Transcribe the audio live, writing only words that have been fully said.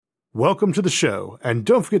Welcome to the show, and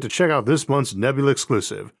don't forget to check out this month's Nebula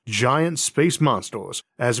exclusive, Giant Space Monsters,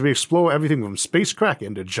 as we explore everything from space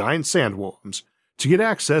kraken to giant sandworms. To get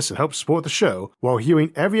access and help support the show while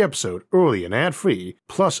hearing every episode early and ad-free,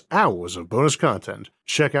 plus hours of bonus content,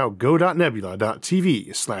 check out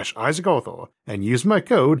go.nebula.tv/IsaacArthur and use my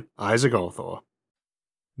code IsaacArthur.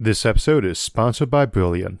 This episode is sponsored by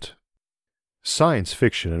Brilliant. Science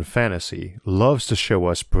fiction and fantasy loves to show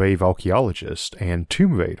us brave archaeologists and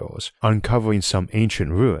tomb raiders uncovering some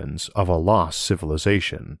ancient ruins of a lost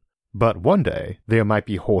civilization. But one day, there might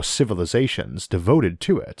be whole civilizations devoted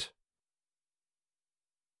to it.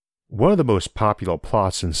 One of the most popular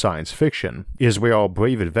plots in science fiction is where our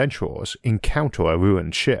brave adventurers encounter a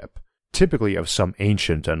ruined ship, typically of some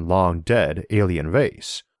ancient and long-dead alien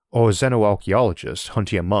race, or xenoarchaeologists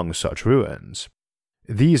hunting among such ruins.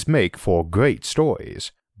 These make for great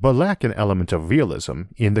stories, but lack an element of realism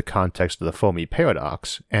in the context of the Fermi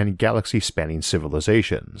paradox and galaxy-spanning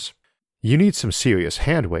civilizations. You need some serious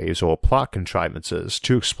handwaves or plot contrivances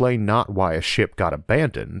to explain not why a ship got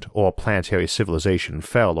abandoned or a planetary civilization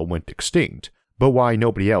fell or went extinct, but why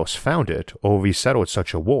nobody else found it or resettled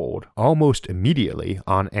such a world almost immediately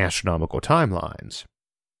on astronomical timelines.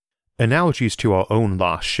 Analogies to our own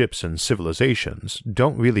lost ships and civilizations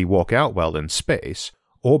don't really work out well in space,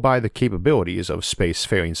 or by the capabilities of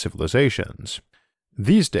spacefaring civilizations.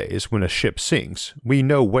 These days, when a ship sinks, we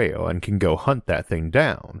know where and can go hunt that thing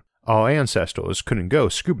down. Our ancestors couldn't go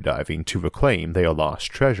scuba diving to reclaim their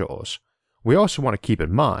lost treasures. We also want to keep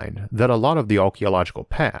in mind that a lot of the archaeological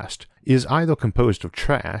past is either composed of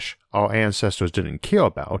trash our ancestors didn't care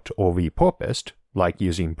about or repurposed, like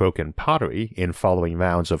using broken pottery in following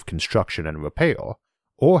rounds of construction and repair,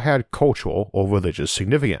 or had cultural or religious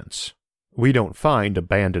significance. We don't find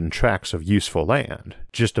abandoned tracts of useful land,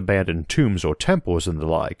 just abandoned tombs or temples and the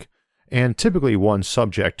like, and typically one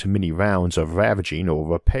subject to many rounds of ravaging or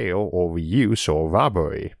repair or reuse or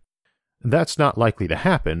robbery. That's not likely to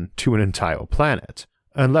happen to an entire planet,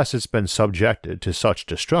 unless it's been subjected to such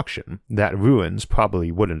destruction that ruins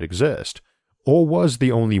probably wouldn't exist, or was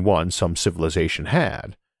the only one some civilization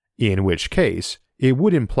had, in which case it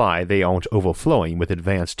would imply they aren't overflowing with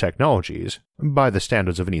advanced technologies, by the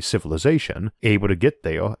standards of any civilization, able to get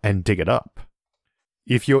there and dig it up.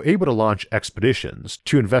 If you're able to launch expeditions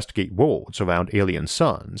to investigate worlds around alien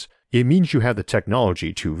suns, it means you have the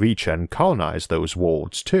technology to reach and colonize those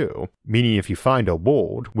worlds too, meaning if you find a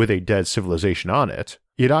world with a dead civilization on it,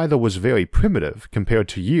 it either was very primitive compared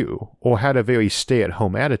to you or had a very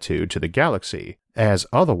stay-at-home attitude to the galaxy, as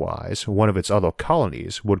otherwise one of its other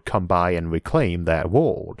colonies would come by and reclaim that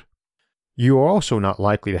world. You are also not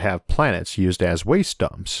likely to have planets used as waste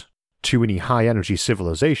dumps. To any high-energy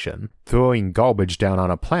civilization, throwing garbage down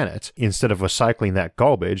on a planet instead of recycling that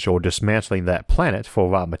garbage or dismantling that planet for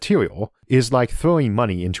raw material is like throwing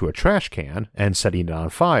money into a trash can and setting it on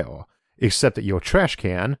fire, except that your trash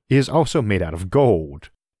can is also made out of gold.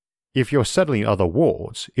 If you're settling other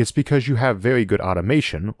worlds, it's because you have very good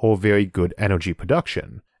automation or very good energy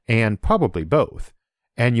production, and probably both,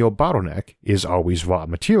 and your bottleneck is always raw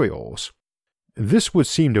materials. This would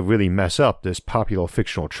seem to really mess up this popular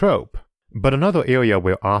fictional trope, but another area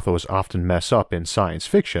where authors often mess up in science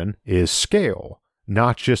fiction is scale,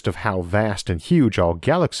 not just of how vast and huge our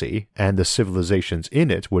galaxy and the civilizations in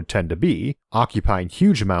it would tend to be, occupying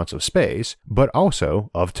huge amounts of space, but also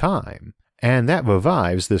of time. And that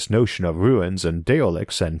revives this notion of ruins and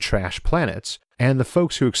derelicts and trash planets, and the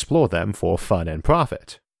folks who explore them for fun and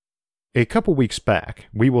profit. A couple weeks back,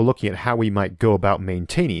 we were looking at how we might go about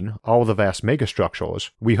maintaining all the vast megastructures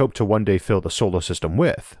we hope to one day fill the solar system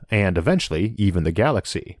with, and eventually even the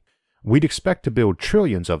galaxy. We'd expect to build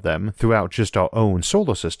trillions of them throughout just our own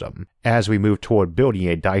solar system, as we move toward building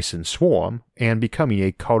a Dyson swarm and becoming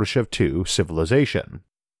a Kardashev II civilization.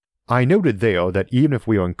 I noted there that even if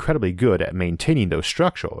we are incredibly good at maintaining those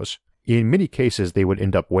structures, in many cases they would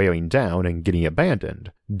end up wearing down and getting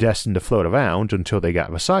abandoned, destined to float around until they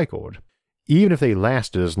got recycled. Even if they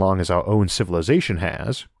lasted as long as our own civilization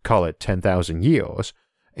has, call it 10,000 years,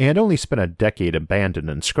 and only spent a decade abandoned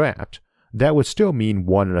and scrapped, that would still mean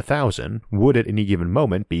 1 in 1,000 would at any given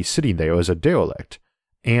moment be sitting there as a derelict.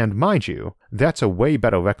 And mind you, that's a way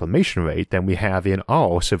better reclamation rate than we have in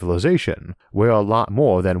our civilization, where a lot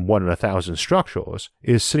more than 1 in 1,000 structures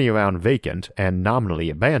is sitting around vacant and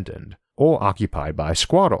nominally abandoned, or occupied by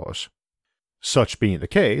squatters. Such being the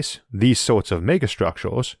case, these sorts of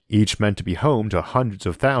megastructures, each meant to be home to hundreds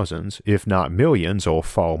of thousands, if not millions or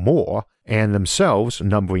far more, and themselves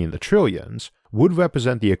numbering in the trillions, would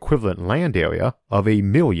represent the equivalent land area of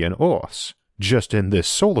 1,000,000 Earths, just in this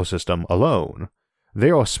solar system alone. They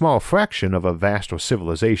are a small fraction of a vaster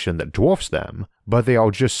civilization that dwarfs them, but they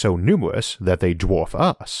are just so numerous that they dwarf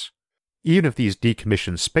us. Even if these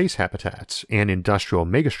decommissioned space habitats and industrial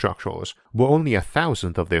megastructures were only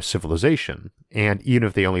 1,000th of their civilization, and even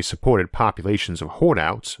if they only supported populations of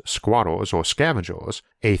hoardouts, squatters, or scavengers,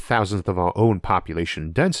 1,000th of our own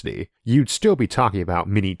population density, you'd still be talking about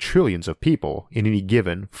many trillions of people in any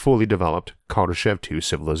given, fully developed Kardashev 2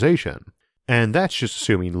 civilization. And that's just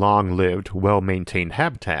assuming long-lived, well-maintained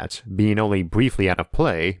habitats being only briefly out of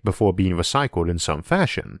play before being recycled in some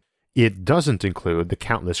fashion. It doesn't include the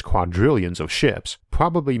countless quadrillions of ships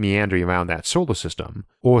probably meandering around that solar system,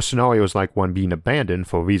 or scenarios like one being abandoned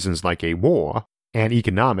for reasons like a war, an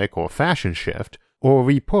economic or fashion shift, or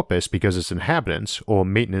repurposed because its inhabitants or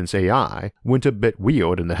maintenance AI went a bit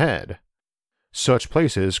weird in the head. Such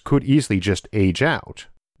places could easily just age out,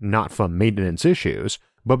 not from maintenance issues,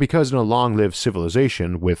 but because in a long-lived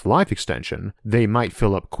civilization with life extension, they might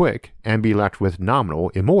fill up quick and be left with nominal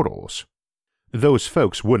immortals. Those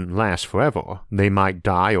folks wouldn't last forever. They might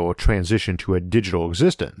die or transition to a digital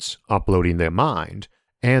existence, uploading their mind,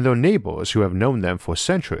 and their neighbors who have known them for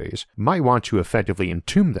centuries might want to effectively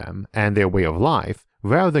entomb them and their way of life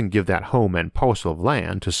rather than give that home and parcel of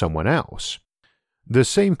land to someone else. The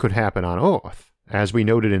same could happen on Earth. As we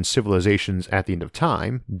noted in Civilizations at the End of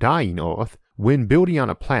Time, Dying Earth, when building on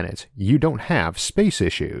a planet, you don't have space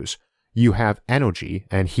issues. You have energy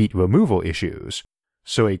and heat removal issues.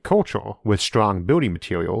 So a culture with strong building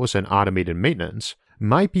materials and automated maintenance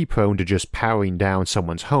might be prone to just powering down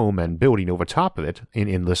someone's home and building over top of it in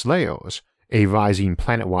endless layers, a rising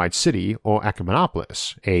planet-wide city or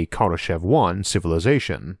Achaemenopolis, a Kardashev 1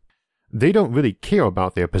 civilization. They don't really care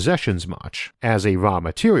about their possessions much as a raw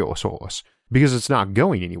material source, because it's not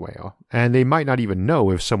going anywhere, and they might not even know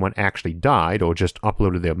if someone actually died or just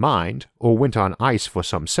uploaded their mind or went on ice for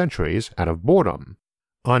some centuries out of boredom.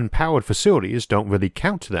 Unpowered facilities don't really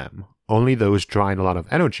count to them, only those drawing a lot of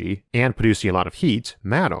energy and producing a lot of heat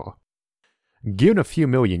matter. Given a few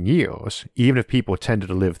million years, even if people tended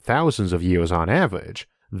to live thousands of years on average,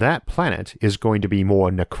 that planet is going to be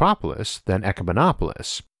more necropolis than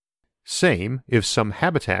Achaemenopolis. Same if some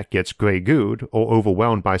habitat gets grey-gooed or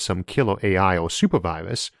overwhelmed by some killer AI or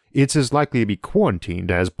supervirus, it's as likely to be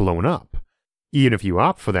quarantined as blown up. Even if you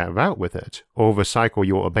opt for that route with it, or recycle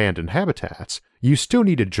your abandoned habitats, you still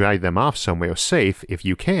need to drag them off somewhere safe if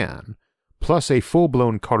you can. Plus, a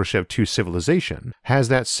full-blown Kardashev 2 civilization has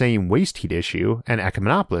that same waste heat issue an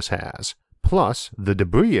Achaemenopolis has, plus the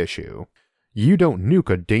debris issue. You don't nuke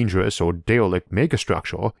a dangerous or derelict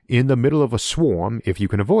megastructure in the middle of a swarm if you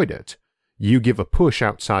can avoid it. You give a push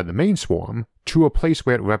outside the main swarm to a place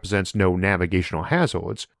where it represents no navigational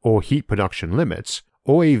hazards or heat production limits,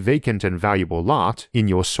 or a vacant and valuable lot in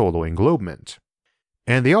your solar englobement.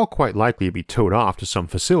 And they are quite likely to be towed off to some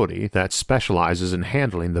facility that specializes in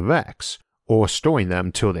handling the wrecks, or storing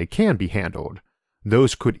them till they can be handled.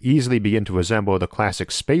 Those could easily begin to resemble the classic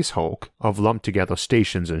space hulk of lumped-together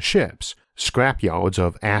stations and ships, scrapyards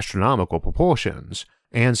of astronomical proportions,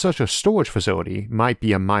 and such a storage facility might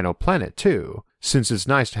be a minor planet too, since it's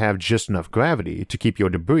nice to have just enough gravity to keep your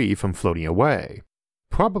debris from floating away.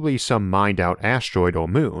 Probably some mined-out asteroid or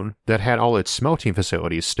moon that had all its smelting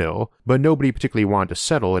facilities still, but nobody particularly wanted to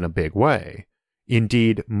settle in a big way.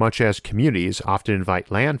 Indeed, much as communities often invite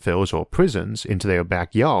landfills or prisons into their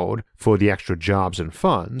backyard for the extra jobs and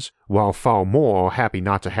funds, while far more are happy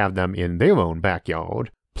not to have them in their own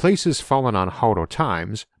backyard, places fallen on harder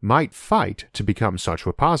times might fight to become such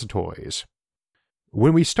repositories.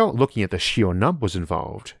 When we start looking at the sheer numbers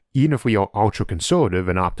involved, even if we are ultra-conservative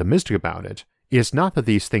and optimistic about it, it's not that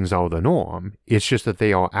these things are the norm, it's just that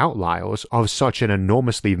they are outliers of such an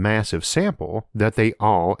enormously massive sample that they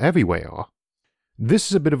are everywhere. This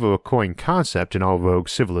is a bit of a recurring concept in our Rogue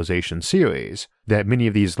Civilization series, that many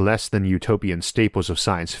of these less-than-utopian staples of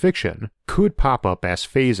science fiction could pop up as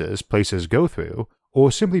phases places go through, or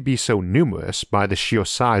simply be so numerous by the sheer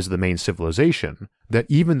size of the main civilization that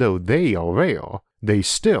even though they are rare, they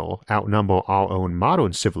still outnumber our own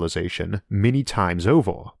modern civilization many times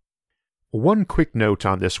over. One quick note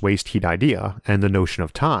on this waste heat idea and the notion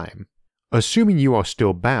of time. Assuming you are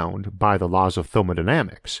still bound by the laws of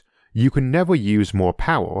thermodynamics, you can never use more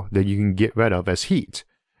power than you can get rid of as heat,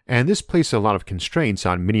 and this places a lot of constraints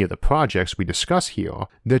on many of the projects we discuss here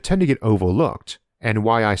that tend to get overlooked, and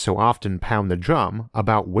why I so often pound the drum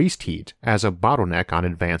about waste heat as a bottleneck on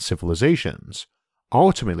advanced civilizations.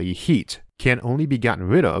 Ultimately, heat can only be gotten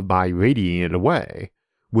rid of by radiating it away,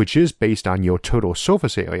 which is based on your total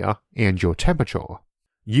surface area and your temperature.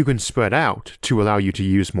 You can spread out to allow you to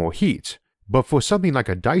use more heat, But for something like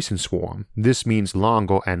a Dyson swarm, this means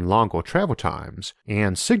longer and longer travel times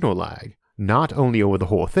and signal lag, not only over the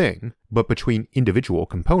whole thing, but between individual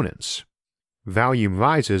components. Volume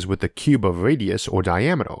rises with the cube of radius or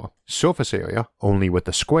diameter, surface area only with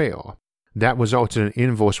the square. That results in an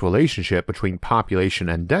inverse relationship between population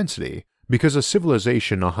and density, because a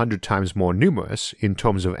civilization 100 times more numerous in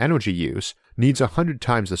terms of energy use needs 100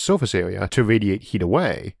 times the surface area to radiate heat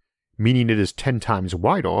away, meaning it is 10 times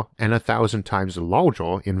wider and 1,000 times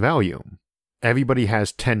larger in volume. Everybody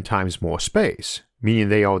has 10 times more space, meaning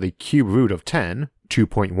they are the cube root of 10,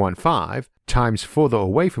 2.15, times further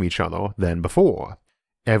away from each other than before.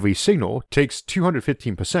 Every signal takes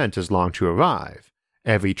 215% as long to arrive.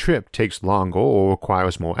 Every trip takes longer or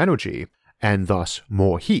requires more energy, and thus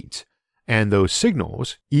more heat. And those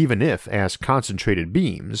signals, even if as concentrated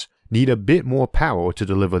beams, need a bit more power to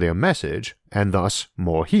deliver their message, and thus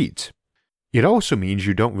more heat. It also means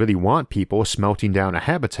you don't really want people smelting down a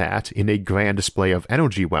habitat in a grand display of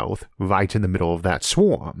energy wealth right in the middle of that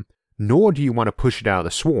swarm, nor do you want to push it out of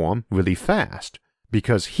the swarm really fast,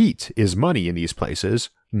 because heat is money in these places,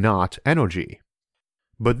 not energy.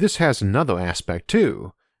 But this has another aspect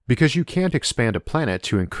too, because you can't expand a planet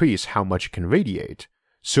to increase how much it can radiate.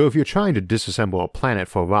 So if you're trying to disassemble a planet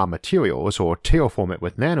for raw materials or terraform it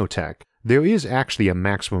with nanotech, there is actually a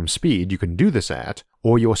maximum speed you can do this at,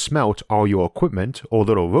 or you'll smelt all your equipment or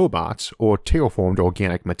little robots or terraformed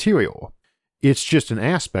organic material. It's just an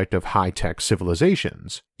aspect of high-tech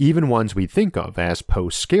civilizations, even ones we think of as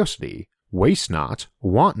post-scarcity, waste not,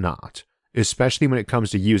 want not, especially when it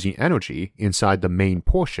comes to using energy inside the main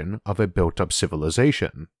portion of a built-up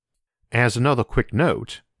civilization. As another quick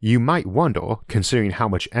note, you might wonder, considering how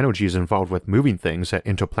much energy is involved with moving things at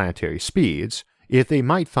interplanetary speeds, if they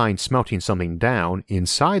might find smelting something down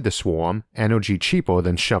inside the swarm energy cheaper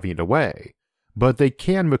than shoving it away. But they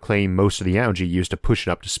can reclaim most of the energy used to push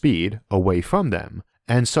it up to speed away from them,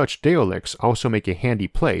 and such derelicts also make a handy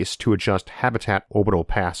place to adjust habitat orbital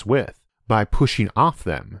paths with, by pushing off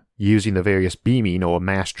them, using the various beaming or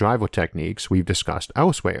mass driver techniques we've discussed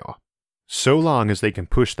elsewhere. So long as they can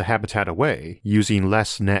push the habitat away using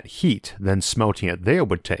less net heat than smelting it there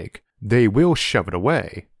would take, they will shove it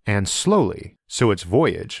away, and slowly, so its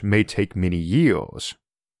voyage may take many years.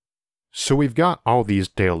 So we've got all these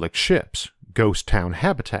derelict ships, ghost town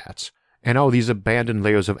habitats, and all these abandoned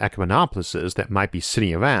layers of ecomonopolises that might be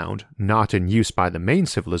sitting around, not in use by the main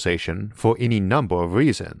civilization for any number of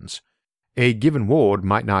reasons. A given world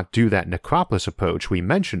might not do that necropolis approach we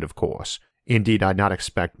mentioned, of course. Indeed, I'd not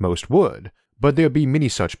expect most would, but there'd be many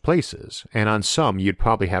such places, and on some you'd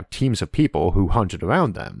probably have teams of people who hunted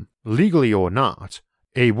around them. Legally or not,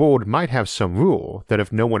 a world might have some rule that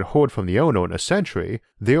if no one heard from the owner in a century,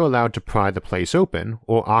 they're allowed to pry the place open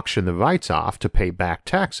or auction the rights off to pay back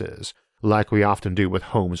taxes, like we often do with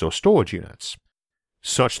homes or storage units.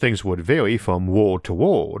 Such things would vary from world to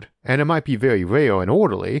world, and it might be very rare and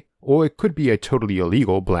orderly, or it could be a totally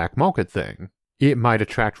illegal black market thing. It might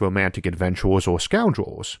attract romantic adventurers or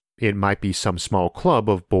scoundrels. It might be some small club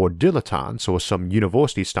of bored dilettantes or some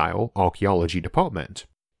university-style archaeology department.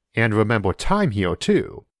 And remember time here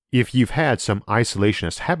too. If you've had some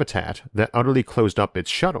isolationist habitat that utterly closed up its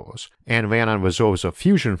shutters and ran on reserves of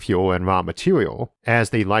fusion fuel and raw material, as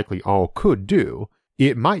they likely all could do,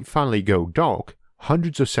 it might finally go dark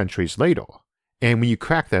hundreds of centuries later. And when you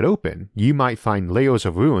crack that open, you might find layers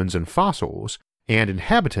of ruins and fossils, and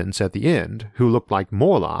inhabitants at the end who looked like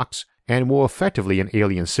Morlocks and were effectively an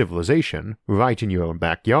alien civilization right in your own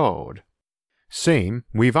backyard. Same,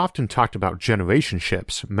 we've often talked about generation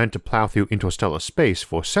ships meant to plow through interstellar space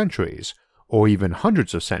for centuries, or even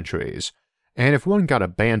hundreds of centuries, and if one got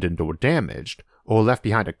abandoned or damaged, or left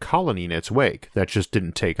behind a colony in its wake that just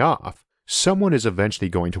didn't take off, someone is eventually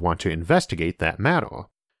going to want to investigate that matter.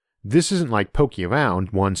 This isn't like poking around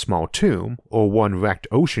one small tomb or one wrecked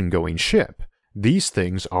ocean-going ship. These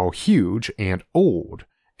things are huge and old,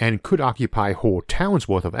 and could occupy whole towns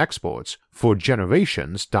worth of experts for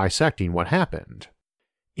generations dissecting what happened.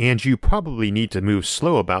 And you probably need to move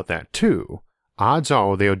slow about that too. Odds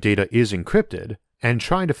are their data is encrypted, and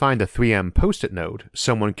trying to find the 3M post-it note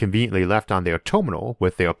someone conveniently left on their terminal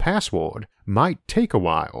with their password might take a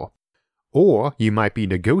while. Or you might be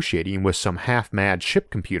negotiating with some half-mad ship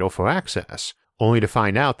computer for access, only to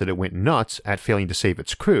find out that it went nuts at failing to save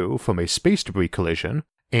its crew from a space debris collision,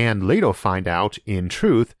 and later find out, in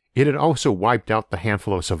truth, it had also wiped out the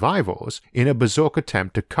handful of survivors in a berserk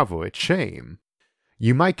attempt to cover its shame.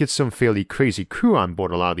 You might get some fairly crazy crew on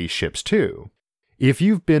board a lot of these ships too. If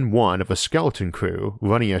you've been one of a skeleton crew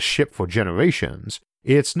running a ship for generations,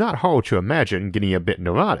 it's not hard to imagine getting a bit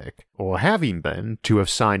neurotic, or having been, to have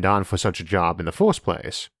signed on for such a job in the first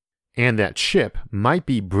place. And that ship might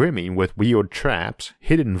be brimming with weird traps,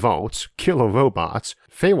 hidden vaults, killer robots,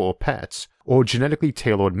 feral pets, or genetically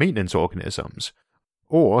tailored maintenance organisms,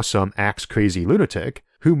 or some axe-crazy lunatic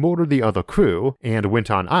who murdered the other crew and went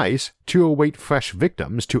on ice to await fresh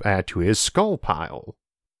victims to add to his skull pile.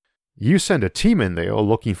 You send a team in there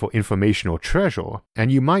looking for information or treasure,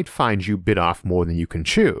 and you might find you bit off more than you can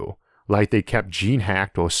chew, like they kept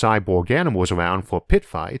gene-hacked or cyborg animals around for pit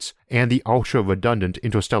fights, and the ultra-redundant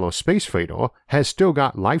interstellar space freighter has still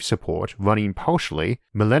got life support running partially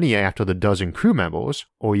millennia after the dozen crew members,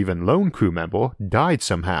 or even lone crew member, died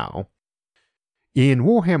somehow. In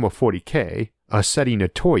Warhammer 40k, a setting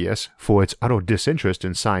notorious for its utter disinterest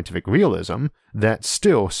in scientific realism that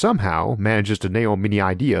still somehow manages to nail many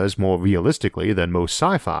ideas more realistically than most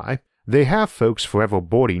sci-fi, they have folks forever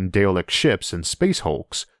boarding derelict ships and space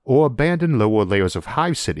hulks, or abandoned lower layers of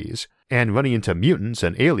hive cities, and running into mutants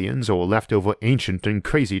and aliens or leftover ancient and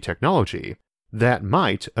crazy technology. That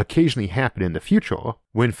might occasionally happen in the future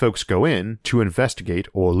when folks go in to investigate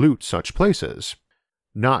or loot such places.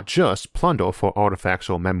 Not just plunder for artifacts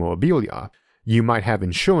or memorabilia. You might have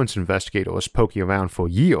insurance investigators poking around for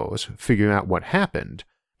years figuring out what happened,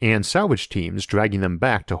 and salvage teams dragging them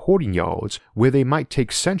back to hoarding yards where they might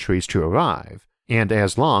take centuries to arrive, and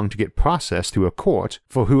as long to get processed through a court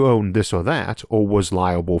for who owned this or that or was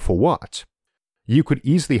liable for what. You could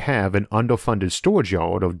easily have an underfunded storage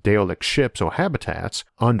yard of derelict ships or habitats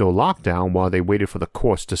under lockdown while they waited for the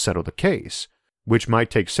courts to settle the case, which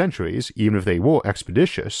might take centuries even if they were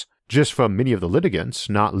expeditious, just from many of the litigants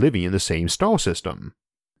not living in the same star system.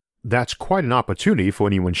 That's quite an opportunity for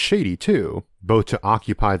anyone shady too, both to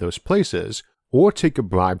occupy those places, or take a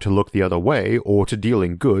bribe to look the other way or to deal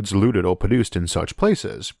in goods looted or produced in such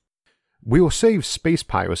places. We'll save space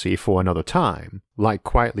piracy for another time, like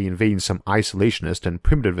quietly invading some isolationist and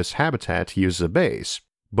primitivist habitat to use as a base,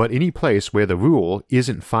 but any place where the rule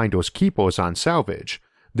isn't finders keepers on salvage,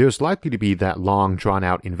 there's likely to be that long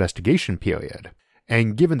drawn-out investigation period.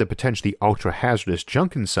 And given the potentially ultra-hazardous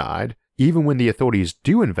junk inside, even when the authorities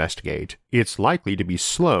do investigate, it's likely to be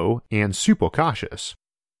slow and super cautious.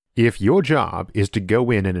 If your job is to go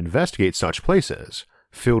in and investigate such places,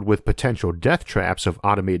 filled with potential death traps of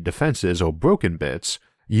automated defenses or broken bits,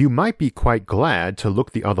 you might be quite glad to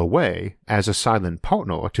look the other way as a silent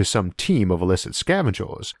partner to some team of illicit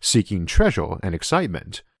scavengers seeking treasure and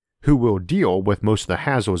excitement, who will deal with most of the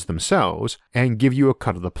hazards themselves and give you a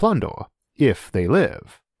cut of the plunder, if they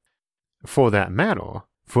live. For that matter,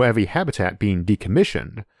 for every habitat being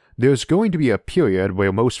decommissioned, there's going to be a period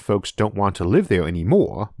where most folks don't want to live there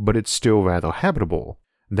anymore, but it's still rather habitable.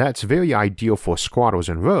 That's very ideal for squatters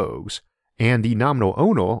and rogues, and the nominal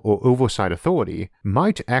owner or oversight authority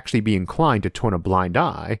might actually be inclined to turn a blind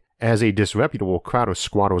eye, as a disreputable crowd of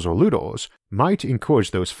squatters or looters might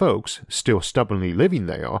encourage those folks still stubbornly living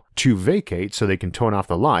there to vacate so they can turn off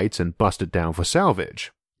the lights and bust it down for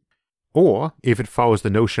salvage. Or, if it follows the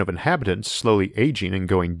notion of inhabitants slowly aging and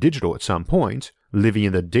going digital at some point, living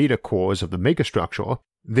in the data cores of the megastructure,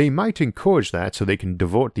 they might encourage that so they can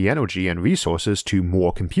divert the energy and resources to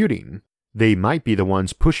more computing. They might be the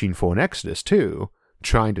ones pushing for an exodus too,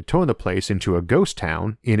 trying to turn the place into a ghost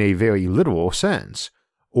town in a very literal sense,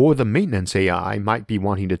 or the maintenance AI might be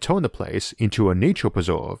wanting to turn the place into a nature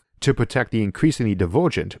preserve to protect the increasingly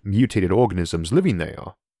divergent, mutated organisms living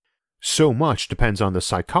there. So much depends on the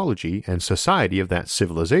psychology and society of that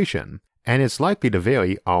civilization, and it's likely to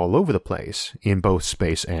vary all over the place, in both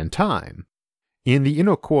space and time. In the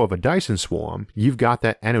inner core of a Dyson swarm, you've got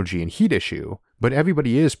that energy and heat issue, but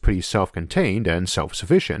everybody is pretty self-contained and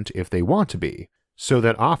self-sufficient if they want to be, so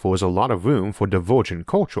that offers a lot of room for divergent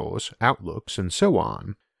cultures, outlooks, and so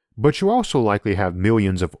on. But you also likely have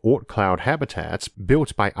millions of Oort cloud habitats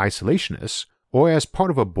built by isolationists, or as part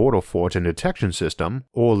of a border fort and detection system,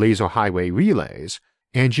 or laser highway relays,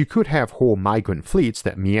 and you could have whole migrant fleets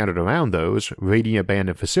that meandered around those, raiding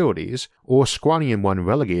abandoned facilities, or squatting in one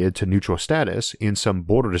relegated to neutral status in some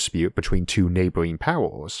border dispute between two neighboring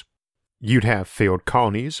powers. You'd have failed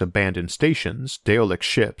colonies, abandoned stations, derelict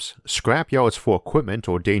ships, scrapyards for equipment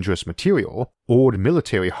or dangerous material, old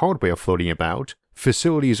military hardware floating about,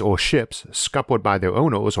 facilities or ships scuppered by their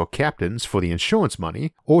owners or captains for the insurance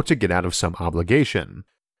money or to get out of some obligation.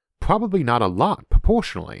 Probably not a lot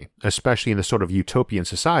proportionally, especially in the sort of utopian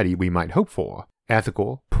society we might hope for,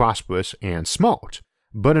 ethical, prosperous, and smart,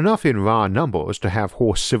 but enough in raw numbers to have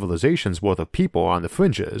whole civilizations worth of people on the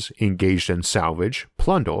fringes engaged in salvage,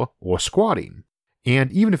 plunder, or squatting.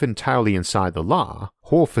 and even if entirely inside the law,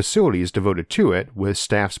 whole facilities devoted to it with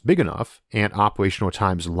staffs big enough and operational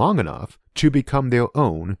times long enough to become their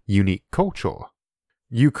own unique culture.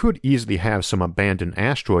 You could easily have some abandoned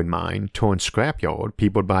asteroid mine turned scrapyard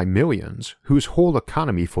peopled by millions whose whole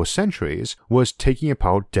economy for centuries was taking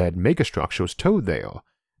apart dead megastructures towed there,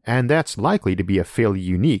 and that's likely to be a fairly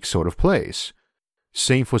unique sort of place.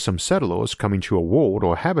 Same for some settlers coming to a world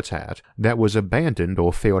or habitat that was abandoned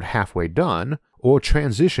or failed halfway done, or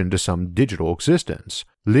transitioned to some digital existence,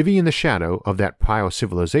 living in the shadow of that prior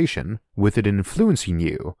civilization with it influencing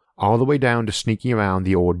you, all the way down to sneaking around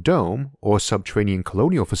the old dome or subterranean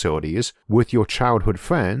colonial facilities with your childhood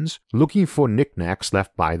friends, looking for knickknacks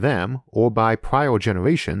left by them or by prior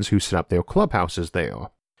generations who set up their clubhouses there.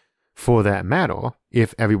 For that matter,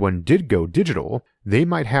 if everyone did go digital, they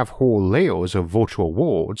might have whole layers of virtual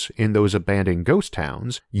worlds in those abandoned ghost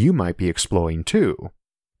towns you might be exploring too.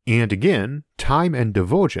 And again, time and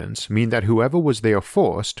divergence mean that whoever was there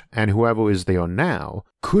first and whoever is there now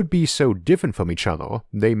could be so different from each other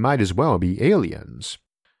they might as well be aliens.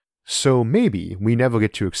 So maybe we never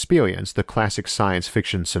get to experience the classic science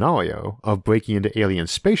fiction scenario of breaking into alien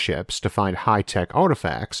spaceships to find high-tech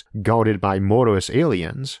artifacts guarded by murderous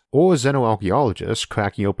aliens, or xenoarchaeologists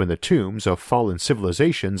cracking open the tombs of fallen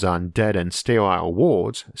civilizations on dead and sterile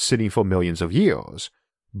worlds sitting for millions of years.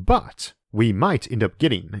 But we might end up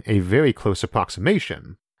getting a very close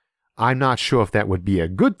approximation. I'm not sure if that would be a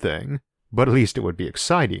good thing, but at least it would be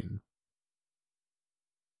exciting.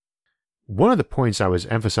 One of the points I was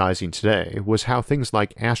emphasizing today was how things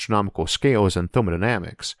like astronomical scales and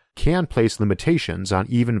thermodynamics can place limitations on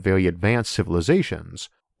even very advanced civilizations,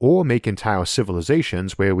 or make entire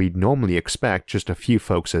civilizations where we'd normally expect just a few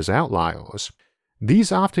folks as outliers.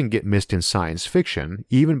 These often get missed in science fiction,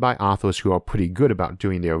 even by authors who are pretty good about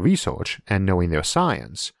doing their research and knowing their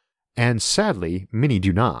science, and sadly, many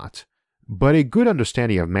do not. But a good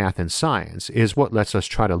understanding of math and science is what lets us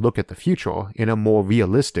try to look at the future in a more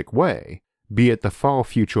realistic way, be it the far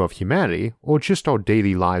future of humanity or just our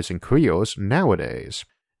daily lives and careers nowadays.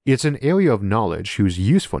 It's an area of knowledge whose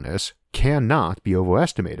usefulness cannot be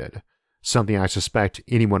overestimated, something I suspect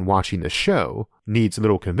anyone watching this show needs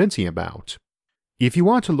little convincing about. If you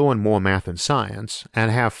want to learn more math and science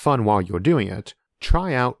and have fun while you're doing it,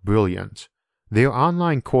 try out Brilliant. Their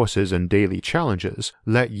online courses and daily challenges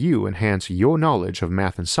let you enhance your knowledge of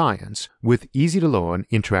math and science with easy-to-learn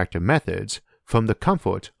interactive methods from the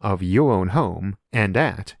comfort of your own home and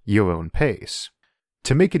at your own pace.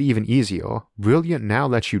 To make it even easier, Brilliant now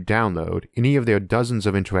lets you download any of their dozens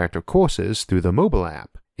of interactive courses through the mobile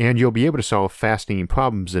app, and you'll be able to solve fascinating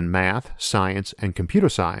problems in math, science, and computer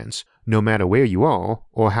science no matter where you are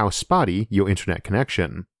or how spotty your internet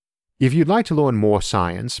connection. If you'd like to learn more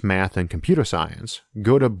science, math, and computer science,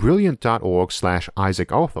 go to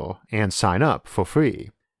brilliant.org/IsaacArthur and sign up for free.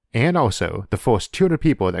 And also, the first 200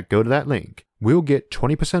 people that go to that link will get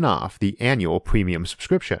 20% off the annual premium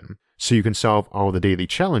subscription, so you can solve all the daily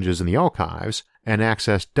challenges in the archives and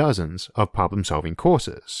access dozens of problem-solving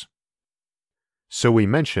courses. So we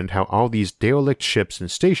mentioned how all these derelict ships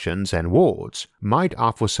and stations and worlds might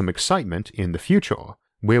offer some excitement in the future,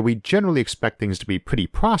 where we generally expect things to be pretty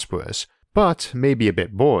prosperous, but maybe a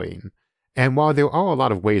bit boring. And while there are a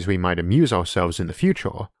lot of ways we might amuse ourselves in the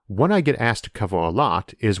future, one I get asked to cover a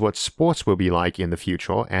lot is what sports will be like in the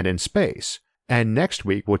future and in space. And next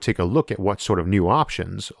week we'll take a look at what sort of new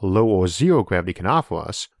options low or zero gravity can offer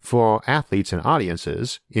us for our athletes and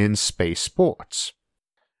audiences in space sports.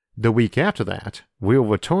 The week after that, we'll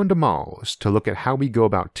return to Mars to look at how we go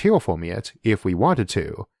about terraforming it if we wanted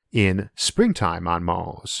to, in Springtime on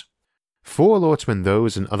Mars. For alerts when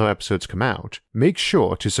those and other episodes come out, make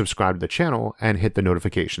sure to subscribe to the channel and hit the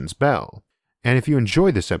notifications bell. And if you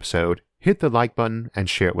enjoyed this episode, hit the like button and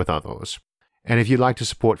share it with others. And if you'd like to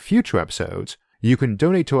support future episodes, you can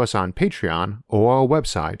donate to us on Patreon or our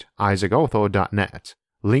website, isaacarthur.net,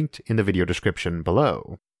 linked in the video description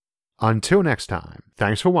below. Until next time,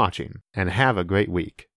 thanks for watching, and have a great week.